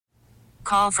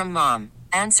Call from mom.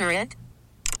 Answer it.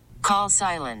 Call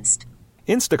silenced.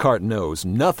 Instacart knows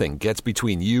nothing gets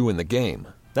between you and the game.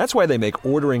 That's why they make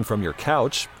ordering from your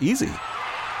couch easy.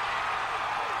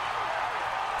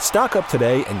 Stock up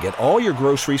today and get all your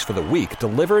groceries for the week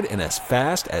delivered in as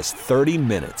fast as 30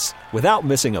 minutes without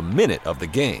missing a minute of the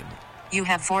game. You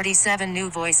have 47 new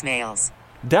voicemails.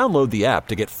 Download the app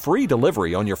to get free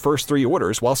delivery on your first 3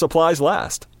 orders while supplies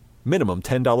last. Minimum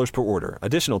 $10 per order.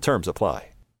 Additional terms apply.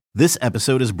 This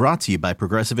episode is brought to you by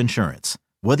Progressive Insurance.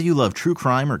 Whether you love true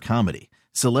crime or comedy,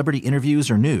 celebrity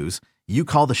interviews or news, you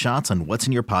call the shots on what's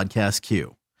in your podcast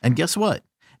queue. And guess what?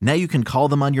 Now you can call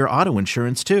them on your auto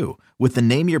insurance too with the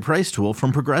Name Your Price tool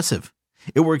from Progressive.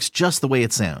 It works just the way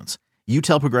it sounds. You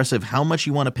tell Progressive how much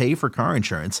you want to pay for car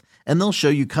insurance, and they'll show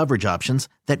you coverage options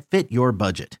that fit your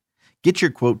budget. Get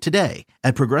your quote today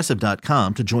at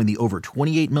Progressive.com to join the over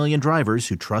 28 million drivers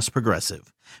who trust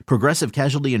Progressive. Progressive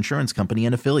Casualty Insurance Company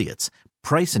and Affiliates.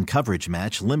 Price and coverage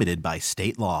match limited by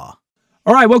state law.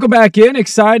 All right, welcome back in.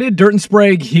 Excited. Dirt and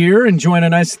Sprague here, enjoying a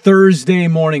nice Thursday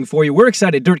morning for you. We're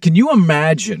excited. Dirt, can you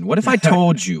imagine? What if I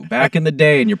told you back in the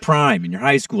day, in your prime, in your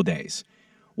high school days,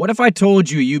 what if I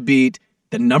told you beat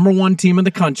the number one team in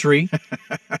the country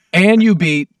and you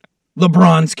beat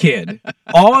LeBron's kid,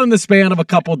 all in the span of a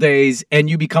couple days, and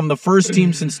you become the first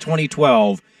team since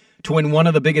 2012 to win one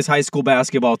of the biggest high school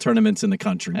basketball tournaments in the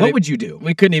country? What would you do?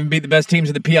 We couldn't even beat the best teams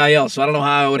in the PIL, so I don't know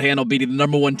how I would handle beating the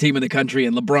number one team in the country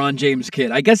and LeBron James' kid.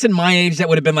 I guess in my age, that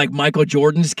would have been like Michael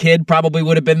Jordan's kid, probably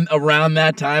would have been around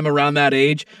that time, around that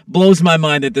age. Blows my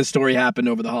mind that this story happened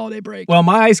over the holiday break. Well,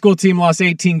 my high school team lost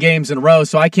 18 games in a row,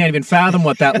 so I can't even fathom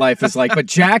what that life is like. But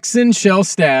Jackson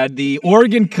Shelstad, the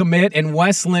Oregon commit and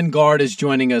West Linn guard, is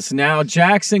joining us now.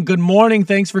 Jackson, good morning.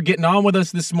 Thanks for getting on with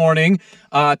us this morning.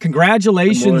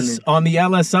 Congratulations on the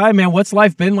LSI, man. What's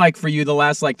life been like for you the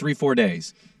last 3-4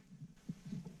 days?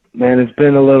 Man, it's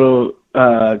been a little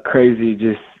crazy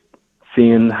just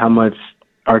seeing how much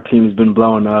our team's been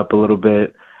blowing up a little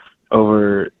bit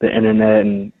over the internet,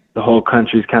 and the whole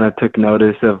country's kind of took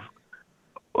notice of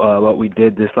what we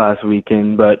did this last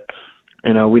weekend. But,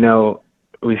 we know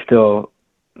we still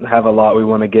have a lot we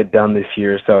want to get done this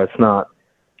year, so it's not,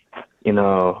 it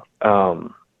was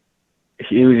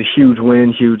a huge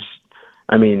win, huge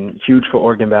for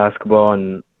Oregon basketball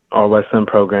and our West Linn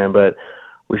program, but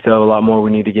we still have a lot more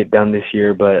we need to get done this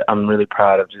year. But I'm really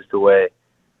proud of just the way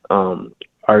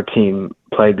our team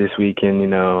played this weekend.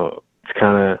 It's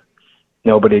kind of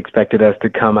nobody expected us to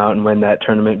come out and win that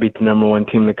tournament, beat the number one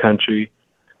team in the country,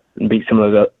 and beat some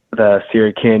of the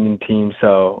Sierra Canyon team.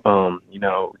 So,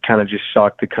 kind of just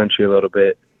shocked the country a little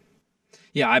bit.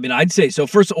 Yeah, I'd say so.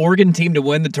 First Oregon team to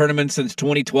win the tournament since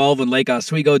 2012 when Lake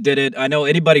Oswego did it. I know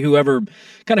anybody who ever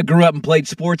kind of grew up and played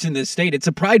sports in this state, it's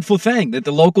a prideful thing that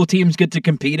the local teams get to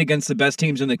compete against the best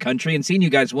teams in the country, and seeing you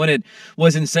guys win it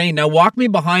was insane. Now walk me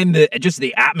behind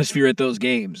the atmosphere at those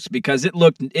games, because it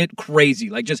looked crazy,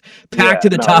 just packed to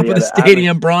the top of the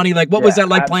stadium. Bronny, what was that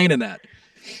like playing in that?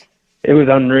 It was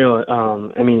unreal.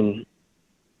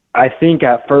 I think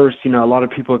at first, a lot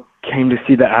of people came to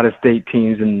see the out-of-state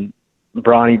teams, and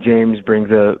Bronny James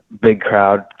brings a big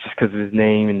crowd just because of his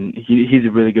name, and he's a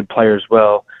really good player as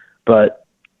well. But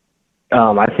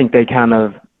I think they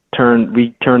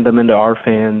we turned them into our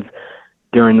fans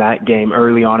during that game,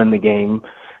 early on in the game.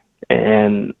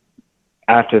 And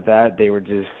after that, they were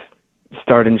just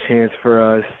starting chants for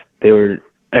us. They were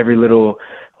every little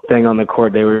thing on the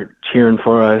court, they were cheering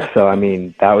for us. So,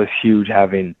 that was huge,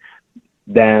 having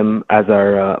them as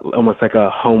our almost like a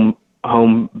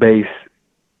home base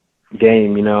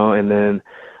game, and then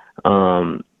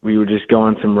we would just go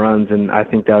on some runs, and I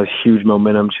think that was a huge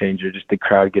momentum changer, just the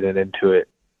crowd getting into it.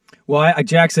 Well,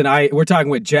 Jackson, we're talking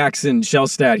with Jackson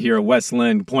Shelstad here at West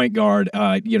Linn, point guard,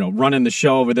 running the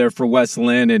show over there for West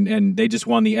Linn, and they just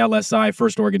won the LSI,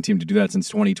 first Oregon team to do that since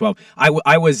 2012.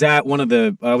 I was at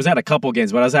a couple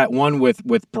games, but I was at one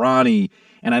with Bronny,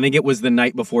 and I think it was the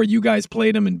night before you guys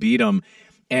played them and beat them.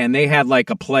 And they had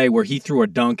a play where he threw a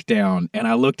dunk down, and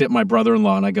I looked at my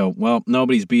brother-in-law and I go, well,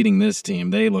 nobody's beating this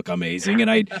team. They look amazing.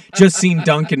 And I just seen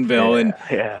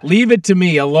Duncanville, leave it to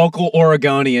me, a local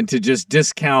Oregonian, to just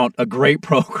discount a great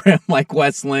program like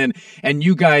West Linn, and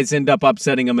you guys end up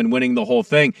upsetting them and winning the whole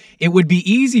thing. It would be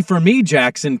easy for me,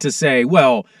 Jackson, to say,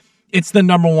 well, it's the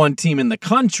number one team in the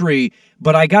country,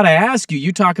 but I got to ask you,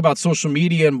 you talk about social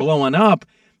media and blowing up.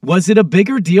 Was it a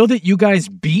bigger deal that you guys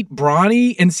beat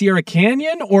Bronny and Sierra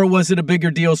Canyon, or was it a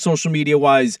bigger deal social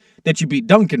media-wise that you beat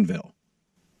Duncanville?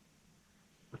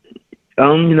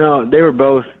 They were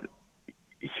both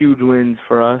huge wins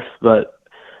for us, but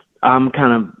I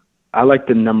like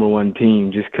the number one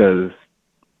team just because,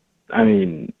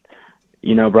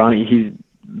 Bronny, he's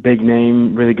big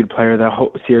name, really good player. The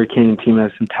whole Sierra Canyon team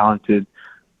has some talented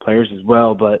players as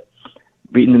well, but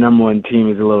beating the number one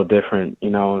team is a little different.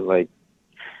 Like,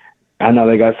 I know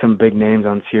they got some big names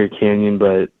on Sierra Canyon,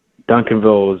 but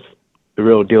Duncanville is the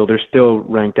real deal. They're still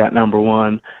ranked at number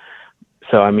one.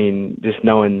 So, I mean, just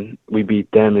knowing we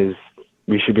beat them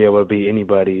we should be able to beat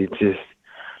anybody. It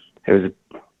was a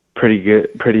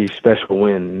pretty special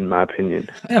win, in my opinion.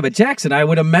 Yeah, but Jackson, I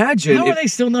would imagine. How are they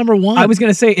still number one? I was going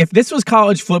to say, if this was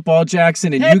college football,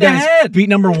 Jackson, and you guys beat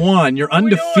number one, you're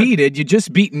undefeated, you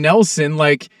just beat Nelson,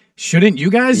 like, shouldn't you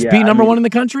guys be number one in the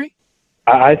country?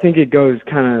 I think it goes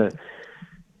kind of.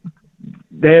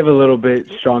 They have a little bit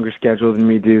stronger schedule than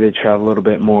we do. They travel a little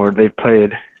bit more. They've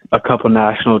played a couple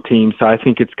national teams, so I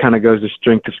think it's kind of goes to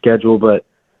strength of schedule. But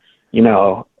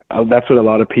that's what a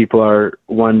lot of people are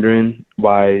wondering,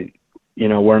 why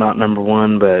we're not number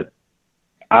one. But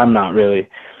I'm not really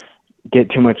get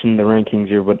too much in the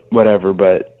rankings or whatever.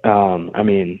 But I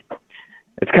mean,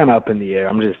 it's kind of up in the air.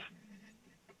 I'm just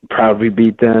proud we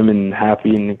beat them and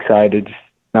happy and excited just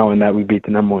knowing that we beat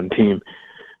the number one team.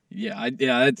 Yeah,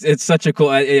 it's such a cool.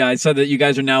 I saw that you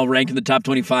guys are now ranked in the top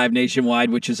 25 nationwide,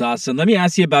 which is awesome. Let me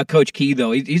ask you about Coach Key,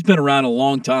 though. He's been around a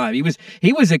long time. He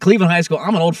was at Cleveland High School.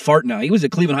 I'm an old fart now. He was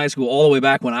at Cleveland High School all the way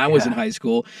back when I was in high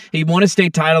school. He won a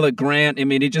state title at Grant. I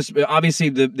mean, it just obviously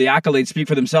the accolades speak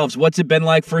for themselves. What's it been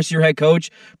like, first year head coach,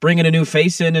 bringing a new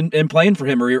face in and playing for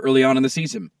him early on in the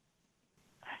season?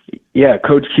 Yeah,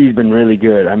 Coach Key's been really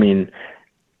good. I mean,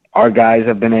 our guys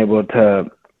have been able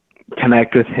to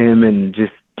connect with him and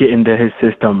just get into his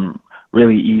system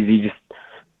really easy. Just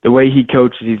the way he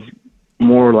coaches, he's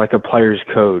more like a player's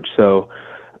coach. So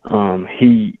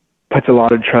he puts a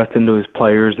lot of trust into his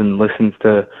players and listens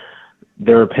to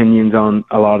their opinions on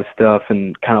a lot of stuff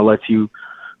and kind of lets you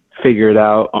figure it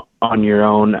out on your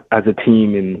own as a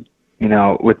team. And,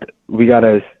 we got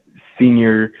a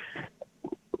senior,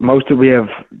 we have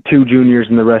 2 juniors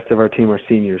and the rest of our team are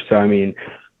seniors. So, I mean,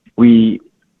 we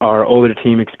are older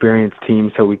team, experienced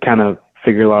team, so we kind of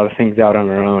figure a lot of things out on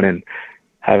our own, and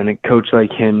having a coach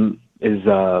like him is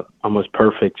almost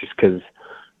perfect just because,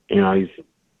 he's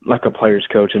like a player's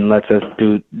coach and lets us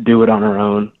do it on our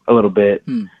own a little bit.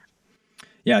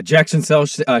 Yeah, Jackson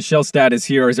Shelstad is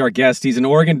here as our guest. He's an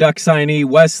Oregon Duck signee,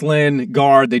 West Linn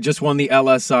guard. They just won the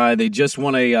LSI. They just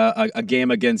won a game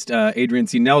against Adrian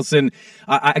C. Nelson.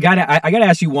 I gotta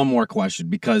ask you one more question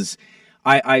because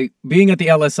I being at the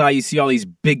LSI, you see all these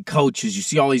big coaches, you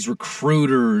see all these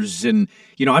recruiters, and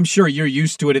I'm sure you're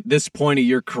used to it at this point of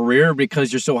your career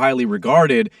because you're so highly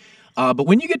regarded. But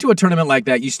when you get to a tournament like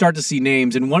that, you start to see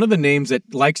names, and one of the names that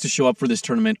likes to show up for this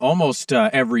tournament almost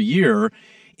every year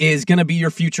is going to be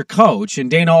your future coach. And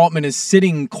Dana Altman is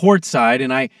sitting courtside,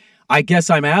 and I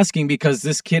guess I'm asking because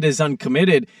this kid is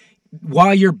uncommitted.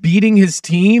 While you're beating his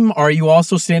team, are you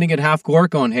also standing at half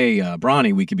court going, hey,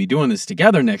 Bronny, we could be doing this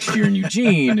together next year in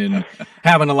Eugene and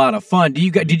having a lot of fun?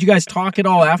 Did you guys talk at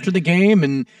all after the game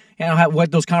and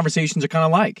what those conversations are kind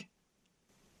of like?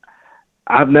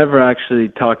 I've never actually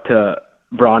talked to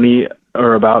Bronny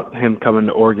or about him coming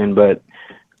to Oregon, but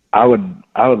I would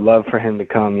love for him to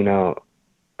come.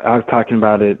 I was talking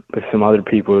about it with some other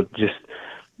people. His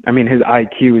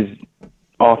IQ is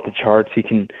off the charts. He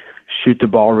can shoot the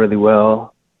ball really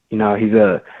well.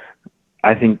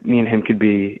 I think me and him could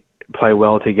play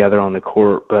well together on the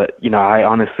court, but I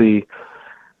honestly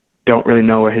don't really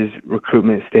know where his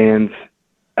recruitment stands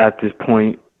at this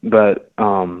point, but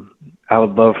I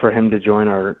would love for him to join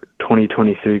our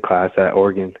 2023 class at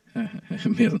Oregon.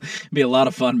 Be a lot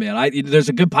of fun, man. There's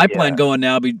a good pipeline going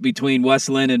now between West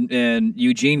Linn and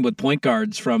Eugene with point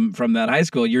guards from that high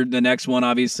school. You're the next one,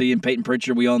 obviously, and Peyton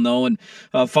Pritchard we all know and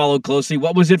followed closely.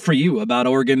 What was it for you about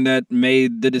Oregon that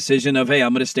made the decision of, hey,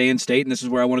 I'm going to stay in state and this is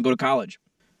where I want to go to college?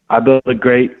 I built a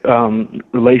great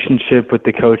relationship with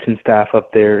the coaching staff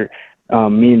up there.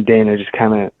 Me and Dana just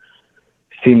kind of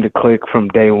seemed to click from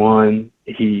day one.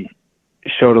 He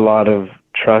showed a lot of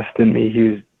trust in me. He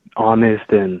was honest,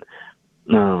 and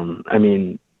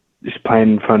just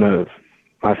playing in front of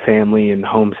my family and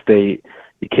home state,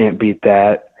 you can't beat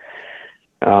that.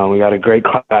 We got a great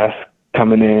class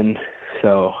coming in,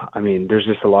 so there's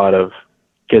just a lot of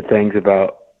good things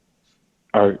about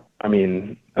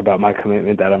my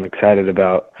commitment that I'm excited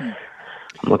about. I'm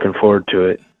looking forward to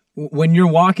it. When you're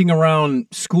walking around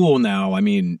school now,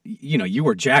 you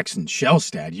were Jackson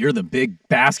Shelstad. You're the big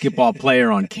basketball player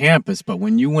on campus. But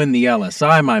when you win the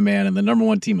LSI, my man, and the number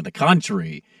one team of the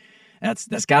country,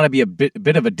 that's got to be a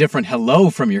bit of a different hello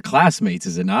from your classmates,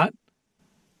 is it not?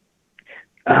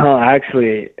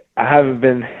 Actually,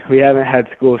 we haven't had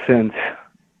school since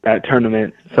that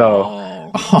tournament.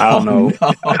 So I don't know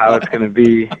how it's going to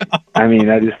be. I mean,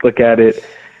 I just look at it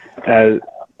as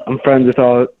I'm friends with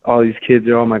all these kids.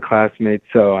 They're all my classmates.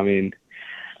 So, I mean,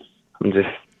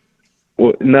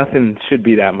 nothing should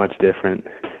be that much different.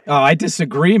 Oh, I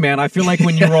disagree, man. I feel like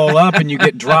when you roll up and you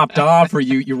get dropped off, or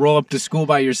you roll up to school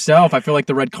by yourself, I feel like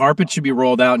the red carpet should be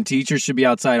rolled out and teachers should be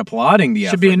outside applauding the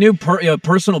effort. Should be a new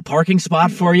personal parking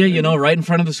spot for you, right in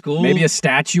front of the school. Maybe a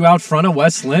statue out front of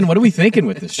West Linn. What are we thinking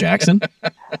with this, Jackson?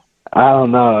 I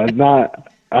don't know. It's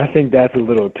not. I think that's a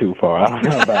little too far. I don't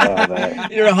know about all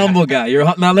that. You're a humble guy.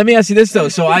 Now, let me ask you this, though.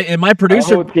 So my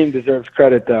producer... Our whole team deserves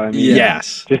credit, though. I mean,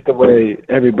 yes. Just the way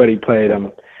everybody played.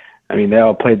 I mean, they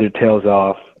all played their tails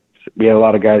off. We had a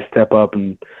lot of guys step up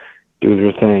and do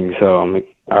their thing. So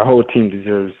our whole team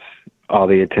deserves all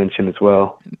the attention as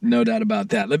well. No doubt about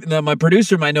that. Now, my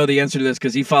producer might know the answer to this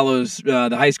because he follows the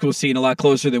high school scene a lot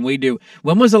closer than we do.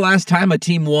 When was the last time a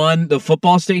team won the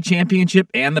football state championship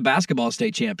and the basketball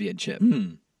state championship?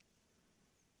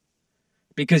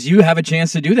 Because you have a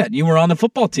chance to do that. You were on the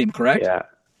football team, correct?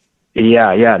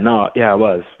 Yeah. No, I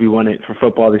was. We won it for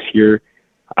football this year.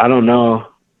 I don't know.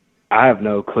 I have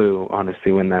no clue,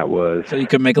 honestly, when that was. So you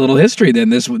could make a little history then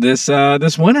this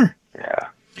winter. Yeah.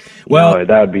 Well, no,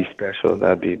 that would be special.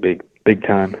 That would be big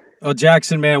time. Well,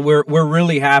 Jackson, man, we're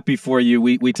really happy for you.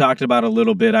 We talked about it a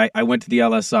little bit. I went to the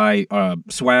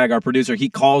LSI. Swag, our producer, he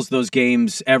calls those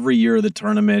games every year of the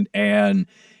tournament, and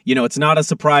it's not a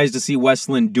surprise to see West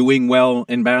Linn doing well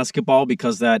in basketball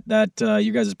because that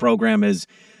you guys' program has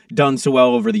done so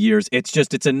well over the years.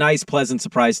 It's a nice, pleasant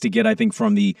surprise to get, I think,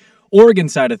 from the Oregon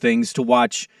side of things to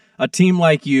watch a team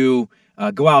like you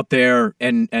go out there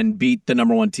and beat the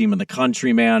number one team in the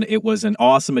country, man. It was an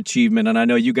awesome achievement, and I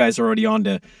know you guys are already on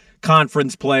to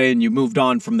conference play and you moved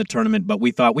on from the tournament, but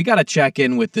we thought we got to check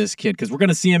in with this kid because we're going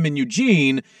to see him in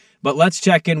Eugene, but let's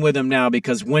check in with him now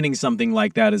because winning something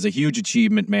like that is a huge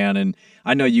achievement, man, and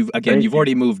I know you've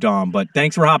already moved on, but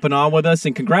thanks for hopping on with us,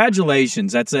 and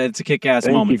congratulations. It's a kick-ass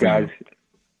moment for you. Thank you, guys.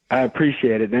 I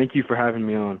appreciate it. Thank you for having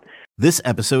me on. This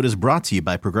episode is brought to you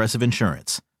by Progressive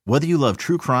Insurance. Whether you love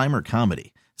true crime or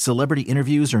comedy, celebrity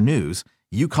interviews or news,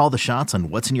 you call the shots on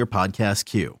what's in your podcast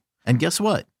queue. And guess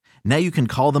what? Now you can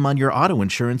call them on your auto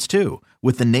insurance too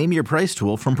with the Name Your Price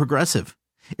tool from Progressive.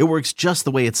 It works just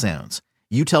the way it sounds.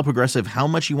 You tell Progressive how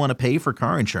much you want to pay for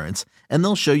car insurance, and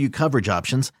they'll show you coverage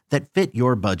options that fit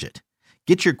your budget.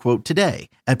 Get your quote today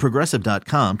at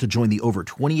Progressive.com to join the over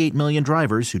 28 million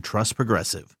drivers who trust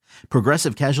Progressive.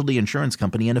 Progressive Casualty Insurance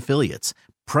Company and Affiliates.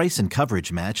 Price and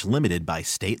coverage match limited by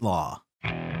state law.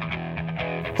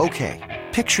 Okay,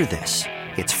 picture this.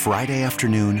 It's Friday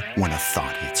afternoon when a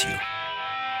thought hits you.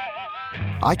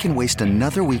 I can waste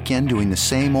another weekend doing the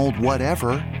same old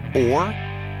whatever, or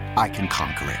I can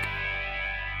conquer it.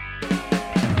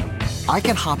 I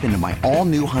can hop into my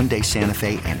all-new Hyundai Santa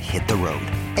Fe and hit the road.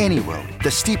 Any road.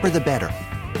 The steeper, the better.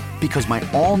 Because my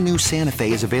all-new Santa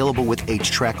Fe is available with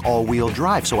H-Track all-wheel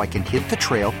drive, so I can hit the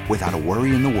trail without a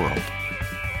worry in the world.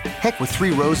 Heck, with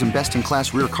 3 rows and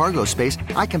best-in-class rear cargo space,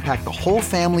 I can pack the whole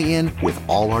family in with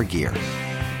all our gear.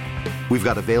 We've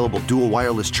got available dual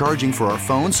wireless charging for our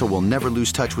phones, so we'll never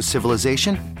lose touch with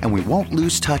civilization, and we won't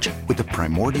lose touch with the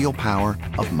primordial power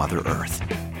of Mother Earth.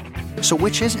 So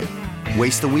which is it?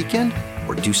 Waste the weekend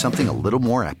or do something a little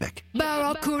more epic?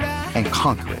 And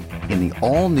conquer it in the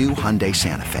all-new Hyundai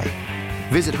Santa Fe.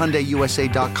 Visit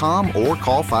HyundaiUSA.com or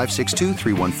call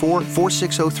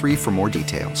 562-314-4603 for more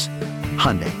details.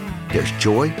 Hyundai, there's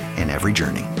joy in every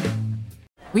journey.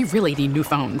 We really need new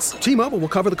phones. T-Mobile will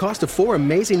cover the cost of 4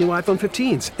 amazing new iPhone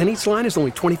 15s, and each line is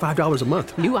only $25 a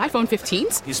month. New iPhone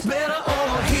 15s? It's better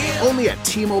over here. Only at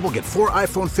T-Mobile, get 4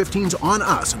 iPhone 15s on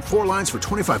us and 4 lines for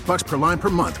 $25 per line per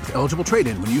month with eligible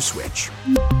trade-in when you switch.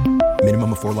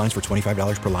 Minimum of 4 lines for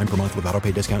 $25 per line per month with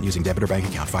autopay discount using debit or bank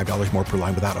account. $5 more per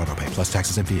line without autopay, plus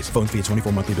taxes and fees. Phone fee at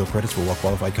 24 monthly bill credits for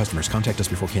well-qualified customers. Contact us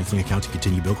before canceling account to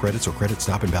continue bill credits or credit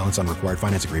stop and balance on required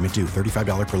finance agreement due.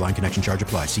 $35 per line connection charge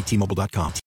applies. See T-Mobile.com.